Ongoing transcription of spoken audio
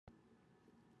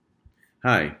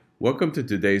Hi, welcome to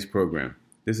today's program.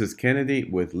 This is Kennedy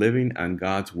with Living on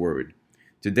God's Word.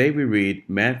 Today we read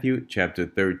Matthew chapter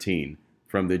 13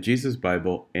 from the Jesus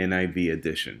Bible NIV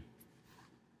edition.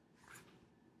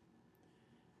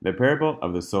 The parable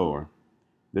of the sower.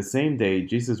 The same day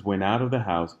Jesus went out of the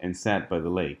house and sat by the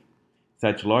lake.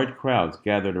 Such large crowds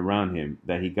gathered around him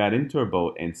that he got into a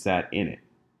boat and sat in it,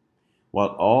 while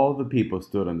all the people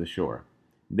stood on the shore.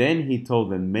 Then he told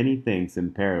them many things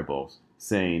in parables,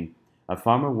 saying, A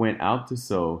farmer went out to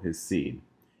sow his seed.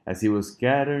 As he was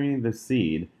scattering the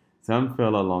seed, some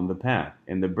fell along the path,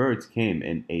 and the birds came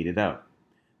and ate it up.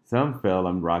 Some fell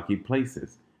on rocky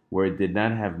places, where it did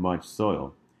not have much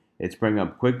soil. It sprang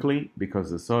up quickly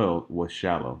because the soil was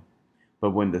shallow.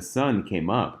 But when the sun came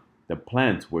up, the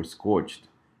plants were scorched,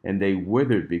 and they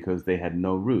withered because they had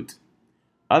no root.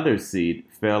 Other seed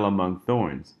fell among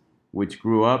thorns, which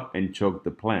grew up and choked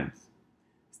the plants.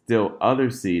 Still other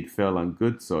seed fell on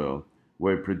good soil,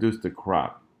 where it produced a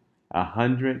crop,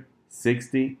 100,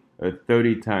 60, or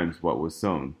 30 times what was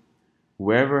sown.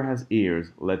 Whoever has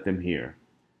ears, let them hear.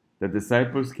 The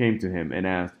disciples came to him and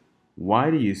asked,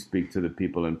 Why do you speak to the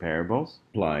people in parables?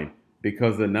 He replied,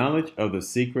 Because the knowledge of the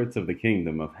secrets of the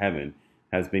kingdom of heaven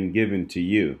has been given to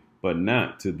you, but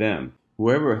not to them.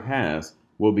 Whoever has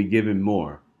will be given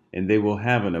more, and they will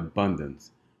have an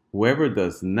abundance. Whoever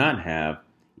does not have,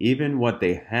 even what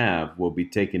they have will be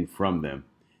taken from them.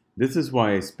 This is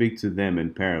why I speak to them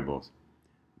in parables.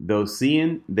 Though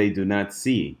seeing, they do not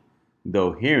see.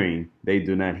 Though hearing, they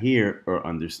do not hear or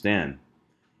understand.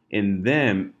 In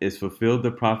them is fulfilled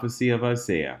the prophecy of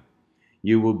Isaiah.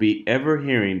 You will be ever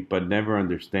hearing, but never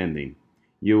understanding.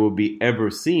 You will be ever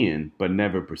seeing, but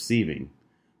never perceiving.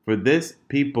 For this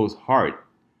people's heart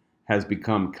has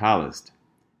become calloused.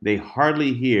 They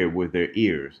hardly hear with their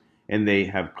ears, and they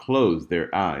have closed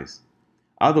their eyes.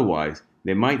 Otherwise,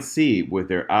 they might see with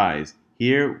their eyes,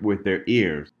 hear with their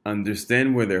ears,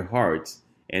 understand with their hearts,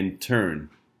 and turn,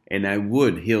 and I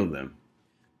would heal them.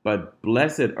 But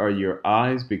blessed are your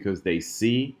eyes because they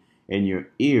see, and your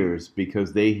ears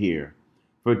because they hear.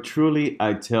 For truly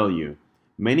I tell you,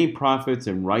 many prophets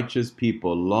and righteous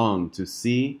people longed to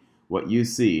see what you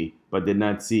see, but did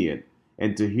not see it,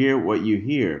 and to hear what you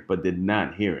hear, but did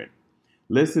not hear it.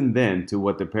 Listen then to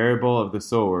what the parable of the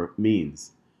sower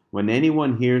means. When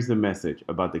anyone hears the message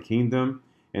about the kingdom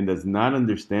and does not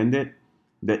understand it,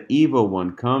 the evil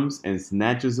one comes and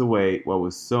snatches away what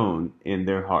was sown in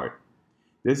their heart.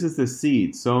 This is the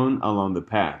seed sown along the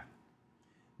path.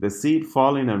 The seed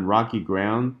falling on rocky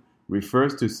ground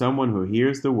refers to someone who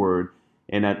hears the word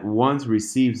and at once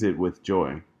receives it with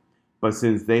joy. But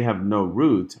since they have no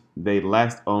root, they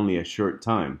last only a short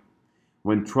time.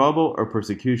 When trouble or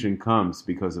persecution comes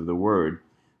because of the word,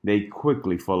 they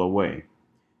quickly fall away.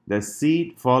 The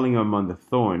seed falling among the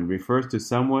thorn refers to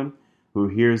someone who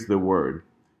hears the word,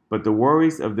 but the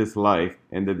worries of this life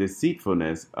and the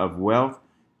deceitfulness of wealth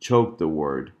choke the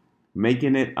word,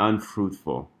 making it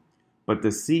unfruitful. But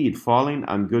the seed falling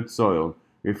on good soil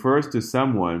refers to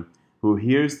someone who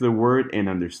hears the word and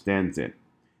understands it.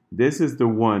 This is the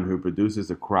one who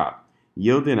produces a crop,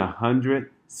 yielding 100,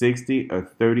 60, or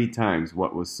 30 times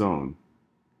what was sown.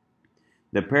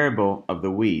 The parable of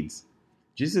the weeds.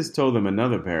 Jesus told them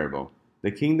another parable.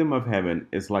 The kingdom of heaven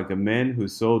is like a man who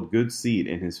sowed good seed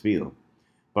in his field.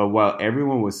 But while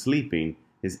everyone was sleeping,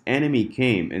 his enemy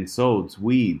came and sowed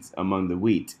weeds among the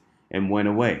wheat, and went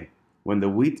away. When the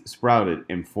wheat sprouted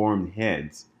and formed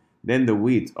heads, then the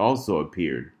weeds also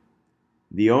appeared.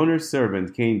 The owner's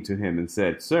servant came to him and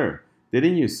said, Sir,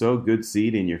 didn't you sow good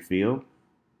seed in your field?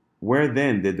 Where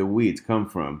then did the weeds come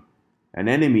from? An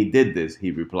enemy did this,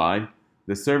 he replied.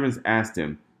 The servants asked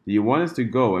him, Do you want us to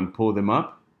go and pull them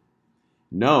up?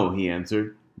 No, he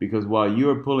answered, because while you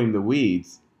are pulling the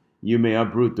weeds, you may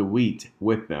uproot the wheat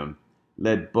with them.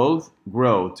 Let both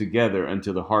grow together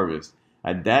until the harvest.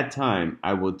 At that time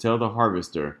I will tell the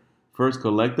harvester, First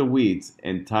collect the weeds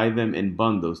and tie them in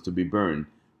bundles to be burned.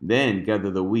 Then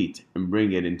gather the wheat and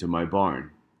bring it into my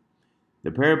barn.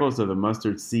 The parables of the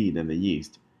mustard seed and the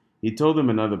yeast. He told them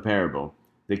another parable.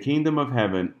 The kingdom of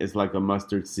heaven is like a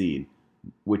mustard seed,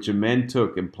 which a man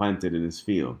took and planted in his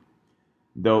field.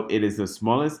 Though it is the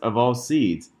smallest of all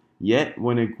seeds, yet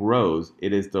when it grows,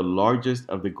 it is the largest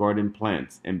of the garden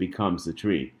plants and becomes a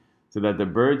tree, so that the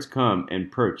birds come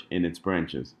and perch in its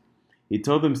branches. He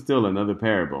told them still another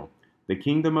parable. The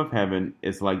kingdom of heaven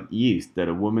is like yeast that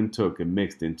a woman took and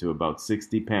mixed into about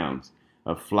 60 pounds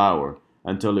of flour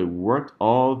until it worked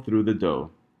all through the dough.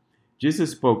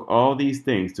 Jesus spoke all these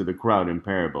things to the crowd in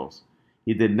parables.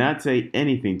 He did not say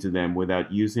anything to them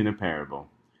without using a parable.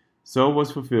 So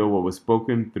was fulfilled what was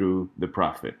spoken through the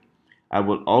prophet. I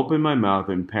will open my mouth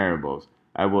in parables.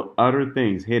 I will utter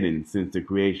things hidden since the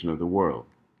creation of the world.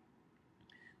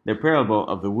 The parable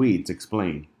of the weeds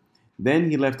explained.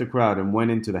 Then he left the crowd and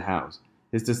went into the house.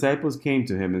 His disciples came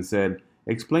to him and said,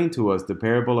 "Explain to us the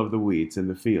parable of the weeds in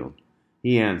the field."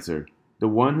 He answered, "The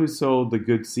one who sowed the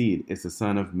good seed is the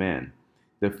Son of Man.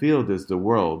 The field is the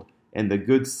world, and the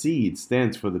good seed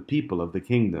stands for the people of the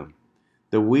kingdom.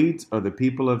 The weeds are the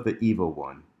people of the evil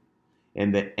one,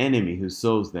 and the enemy who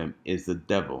sows them is the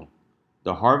devil.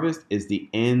 The harvest is the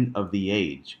end of the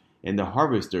age, and the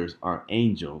harvesters are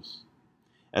angels.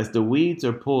 As the weeds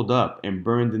are pulled up and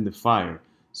burned in the fire,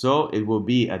 so it will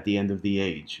be at the end of the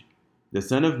age. The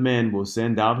Son of Man will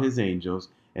send out his angels,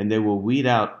 and they will weed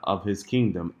out of his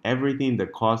kingdom everything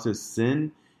that causes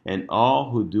sin and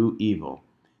all who do evil.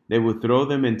 They will throw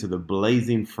them into the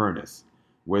blazing furnace,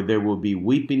 where there will be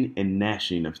weeping and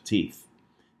gnashing of teeth.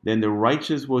 Then the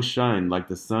righteous will shine like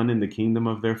the sun in the kingdom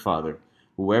of their Father.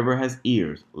 Whoever has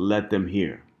ears, let them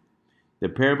hear." The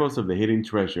parables of the hidden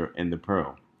treasure and the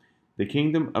pearl. The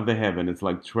kingdom of the heaven is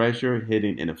like treasure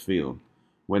hidden in a field.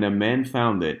 When a man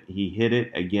found it, he hid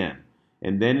it again,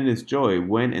 and then in his joy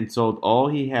went and sold all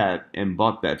he had and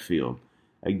bought that field.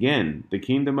 Again, the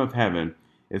kingdom of heaven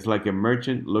is like a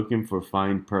merchant looking for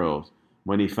fine pearls.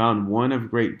 When he found one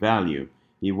of great value,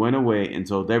 he went away and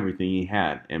sold everything he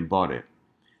had and bought it.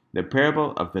 The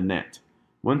parable of the net.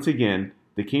 Once again,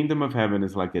 the kingdom of heaven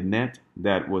is like a net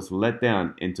that was let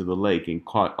down into the lake and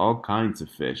caught all kinds of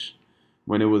fish.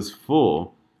 When it was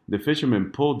full, the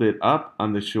fishermen pulled it up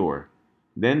on the shore.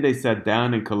 Then they sat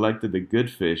down and collected the good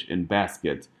fish in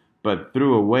baskets, but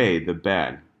threw away the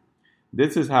bad.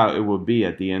 This is how it will be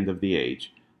at the end of the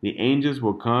age. The angels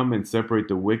will come and separate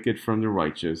the wicked from the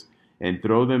righteous and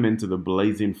throw them into the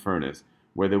blazing furnace,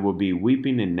 where there will be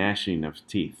weeping and gnashing of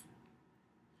teeth.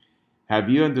 "Have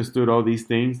you understood all these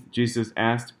things?" Jesus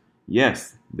asked.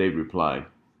 "Yes," they replied.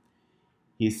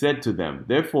 He said to them,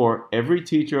 "Therefore, every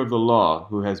teacher of the law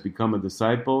who has become a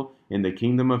disciple in the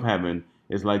kingdom of heaven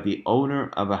is like the owner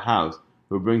of a house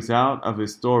who brings out of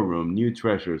his storeroom new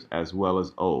treasures as well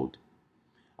as old."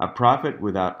 A prophet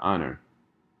without honor.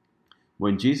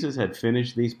 When Jesus had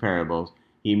finished these parables,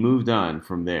 he moved on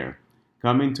from there,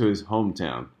 coming to his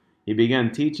hometown. He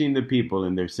began teaching the people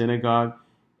in their synagogue,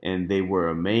 and they were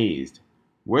amazed.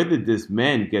 "Where did this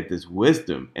man get this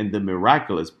wisdom and the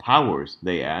miraculous powers?"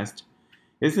 they asked.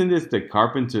 "Isn't this the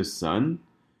carpenter's son?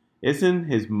 Isn't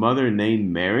his mother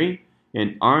named Mary?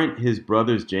 And aren't his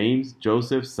brothers James,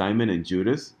 Joseph, Simon, and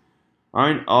Judas?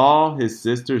 Aren't all his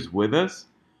sisters with us?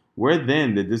 Where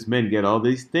then did this man get all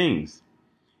these things?"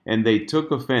 And they took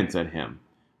offense at him.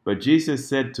 But Jesus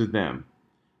said to them,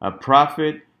 "A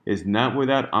prophet is not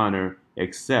without honor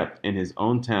except in his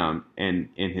own town and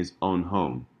in his own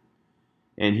home."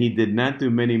 And he did not do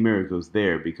many miracles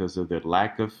there because of their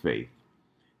lack of faith.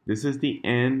 This is the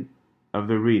end of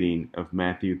the reading of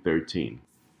Matthew 13.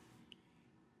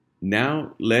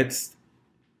 Now let's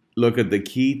look at the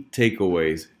key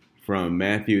takeaways from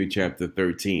Matthew chapter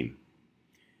 13.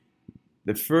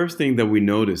 The first thing that we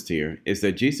noticed here is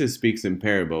that Jesus speaks in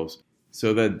parables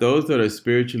so that those that are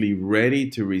spiritually ready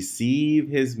to receive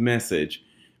his message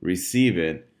receive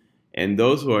it, and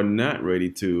those who are not ready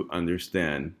to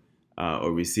understand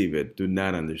or receive it do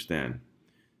not understand.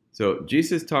 So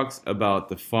Jesus talks about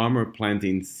the farmer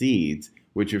planting seeds,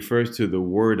 which refers to the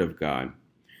word of God.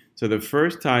 So the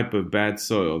first type of bad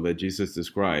soil that Jesus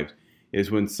describes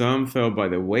is when some fell by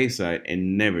the wayside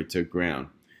and never took ground.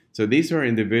 So these are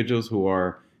individuals who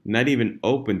are not even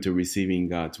open to receiving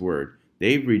God's word.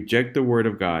 They reject the word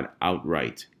of God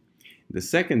outright. The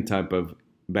second type of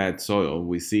bad soil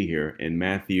we see here in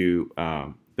Matthew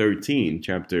 13,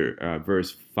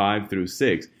 verse 5 through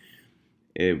 6,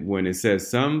 when it says,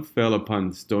 "Some fell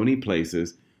upon stony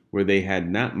places where they had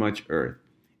not much earth,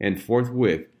 and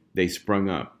forthwith they sprung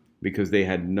up, because they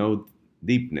had no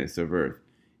deepness of earth.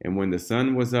 And when the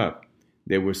sun was up,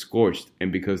 they were scorched,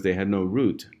 and because they had no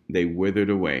root, they withered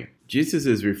away." Jesus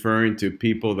is referring to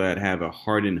people that have a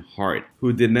hardened heart,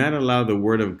 who did not allow the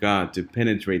word of God to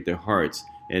penetrate their hearts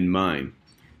and mind.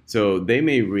 So they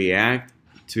may react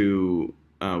to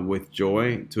with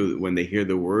joy to when they hear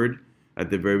the word at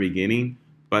the very beginning,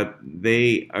 but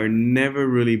they are never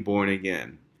really born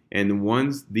again. And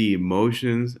once the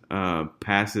emotions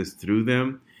passes through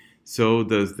them, so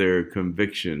does their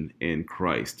conviction in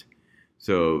Christ.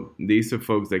 So these are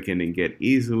folks that can get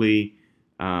easily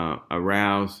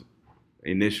aroused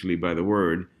initially by the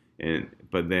word,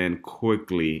 but then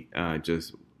quickly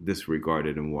just disregard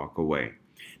it and walk away.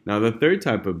 Now, the third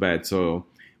type of bad soil,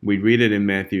 we read it in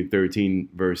Matthew 13,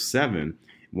 verse 7,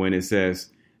 when it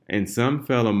says, And some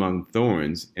fell among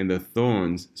thorns, and the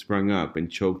thorns sprung up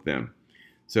and choked them.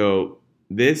 So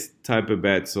this type of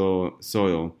bad soil,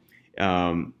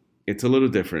 it's a little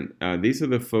different. These are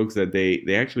the folks that they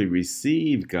actually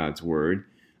received God's word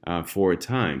for a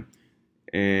time,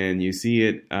 and you see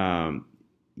it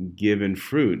given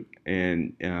fruit,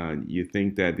 and you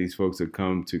think that these folks have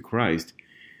come to Christ,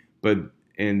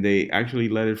 and they actually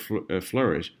let it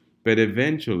flourish. But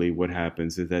eventually, what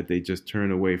happens is that they just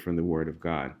turn away from the Word of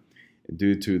God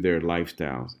due to their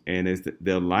lifestyles, and it's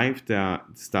the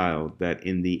lifestyle that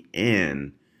in the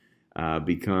end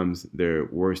becomes their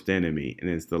worst enemy, and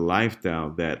it's the lifestyle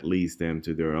that leads them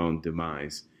to their own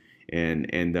demise and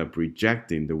end up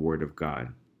rejecting the Word of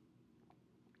God.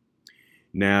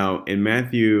 Now, in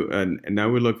Matthew, and now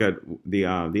we look at the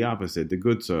opposite, the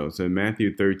good soil. So in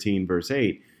Matthew 13, verse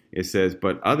 8, it says,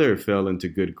 "But other fell into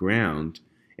good ground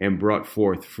and brought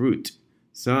forth fruit,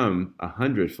 some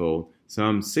 100-fold,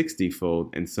 some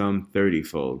 60-fold, and some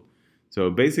 30-fold." So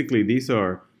basically, these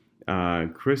are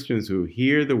Christians who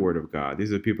hear the Word of God.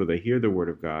 These are people that hear the Word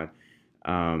of God,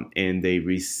 and they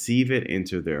receive it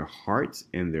into their hearts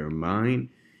and their mind,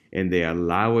 and they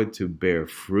allow it to bear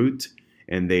fruit,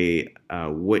 and they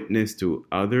witness to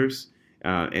others,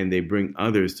 and they bring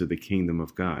others to the kingdom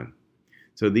of God.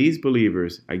 So these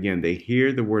believers, again, they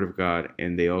hear the Word of God,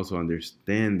 and they also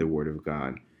understand the Word of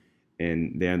God,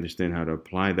 and they understand how to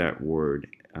apply that Word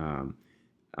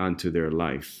onto their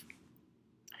life.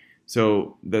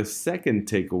 So the second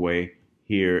takeaway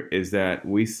here is that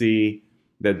we see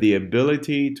that the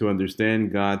ability to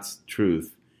understand God's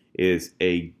truth is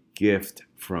a gift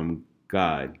from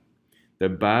God. The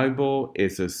Bible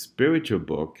is a spiritual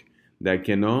book that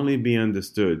can only be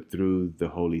understood through the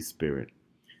Holy Spirit.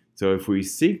 So if we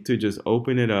seek to just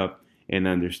open it up and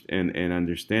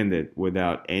understand it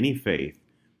without any faith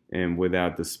and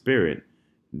without the Spirit,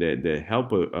 the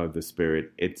help of the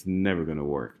Spirit, it's never going to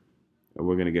work.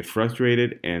 We're going to get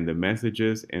frustrated, and the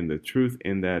messages and the truth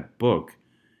in that book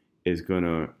is going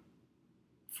to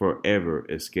forever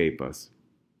escape us.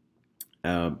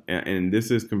 And this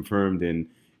is confirmed in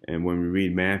when we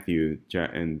read Matthew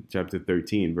in chapter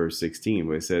 13, verse 16,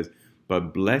 where it says,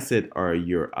 "But blessed are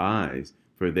your eyes,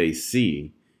 for they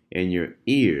see, and your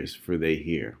ears, for they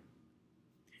hear."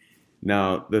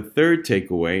 Now, the third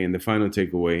takeaway and the final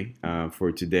takeaway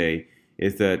for today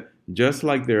is that just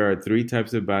like there are three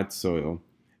types of bad soil,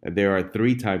 there are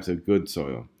three types of good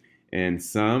soil, and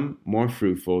some more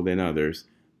fruitful than others,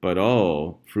 but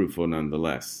all fruitful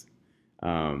nonetheless.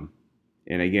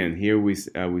 And again, here we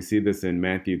see this in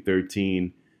Matthew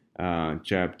 13,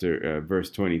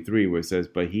 verse 23, where it says,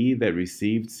 "But he that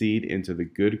received seed into the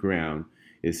good ground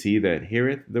is he that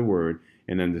heareth the word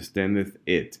and understandeth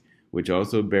it, which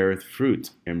also beareth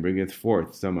fruit and bringeth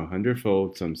forth some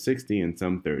 100-fold, some 60, and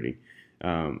some 30.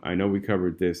 I know we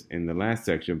covered this in the last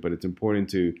section, but it's important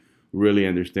to really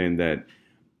understand that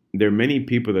there are many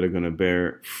people that are going to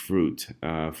bear fruit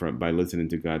by listening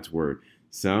to God's word.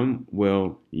 Some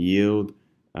will yield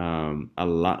a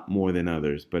lot more than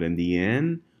others, but in the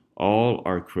end, all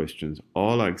are Christians.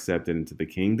 All are accepted into the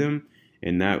kingdom,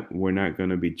 and we're not going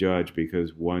to be judged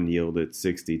because one yielded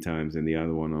 60 times and the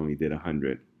other one only did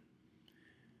 100.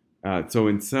 So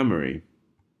in summary,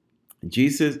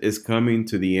 Jesus is coming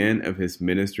to the end of his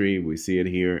ministry. We see it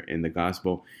here in the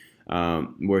gospel,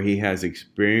 where he has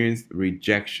experienced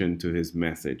rejection to his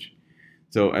message.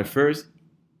 So at first,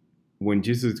 when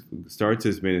Jesus starts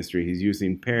his ministry, he's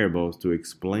using parables to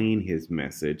explain his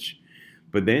message.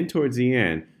 But then towards the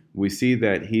end, we see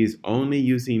that he's only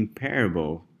using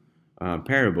parables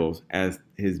as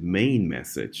his main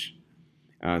message.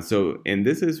 And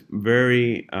this is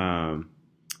very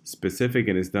specific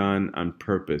and is done on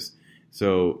purpose.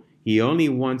 So he only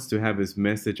wants to have his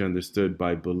message understood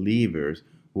by believers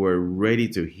who are ready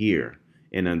to hear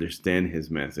and understand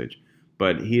his message.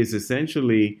 But he is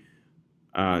essentially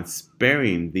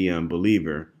sparing the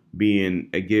unbeliever,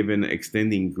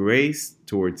 extending grace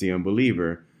towards the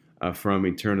unbeliever from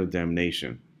eternal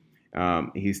damnation.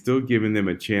 He's still giving them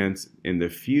a chance in the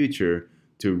future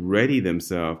to ready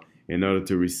themselves in order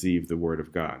to receive the word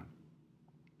of God.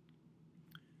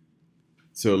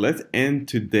 So let's end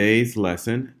today's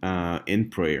lesson in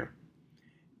prayer.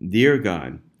 Dear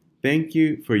God, thank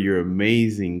you for your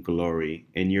amazing glory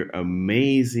and your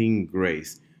amazing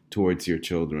grace towards your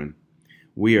children.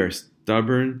 We are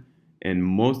stubborn, and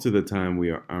most of the time we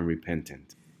are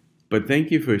unrepentant. But thank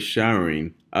you for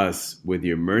showering us with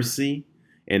your mercy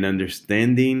and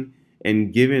understanding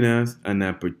and giving us an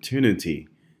opportunity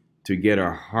to get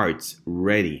our hearts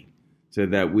ready so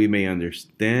that we may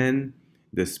understand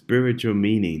the spiritual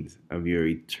meanings of your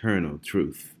eternal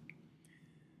truth.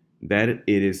 that it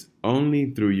is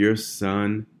only through your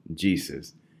Son,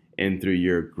 Jesus, and through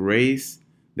your grace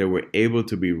that we're able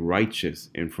to be righteous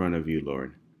in front of you,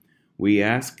 Lord. We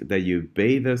ask that you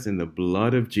bathe us in the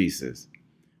blood of Jesus,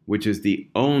 which is the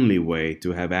only way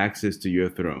to have access to your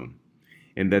throne,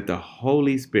 and that the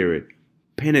Holy Spirit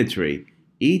penetrate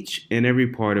each and every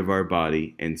part of our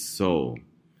body and soul,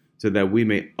 so that we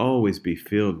may always be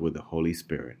filled with the Holy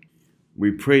Spirit.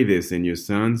 We pray this in your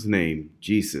Son's name,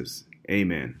 Jesus.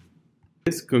 Amen.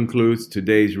 This concludes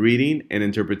today's reading and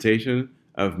interpretation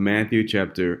of Matthew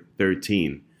chapter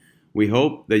 13. We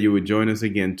hope that you would join us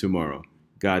again tomorrow.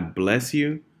 God bless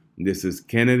you. This is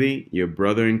Kennedy, your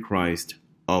brother in Christ,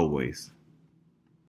 always.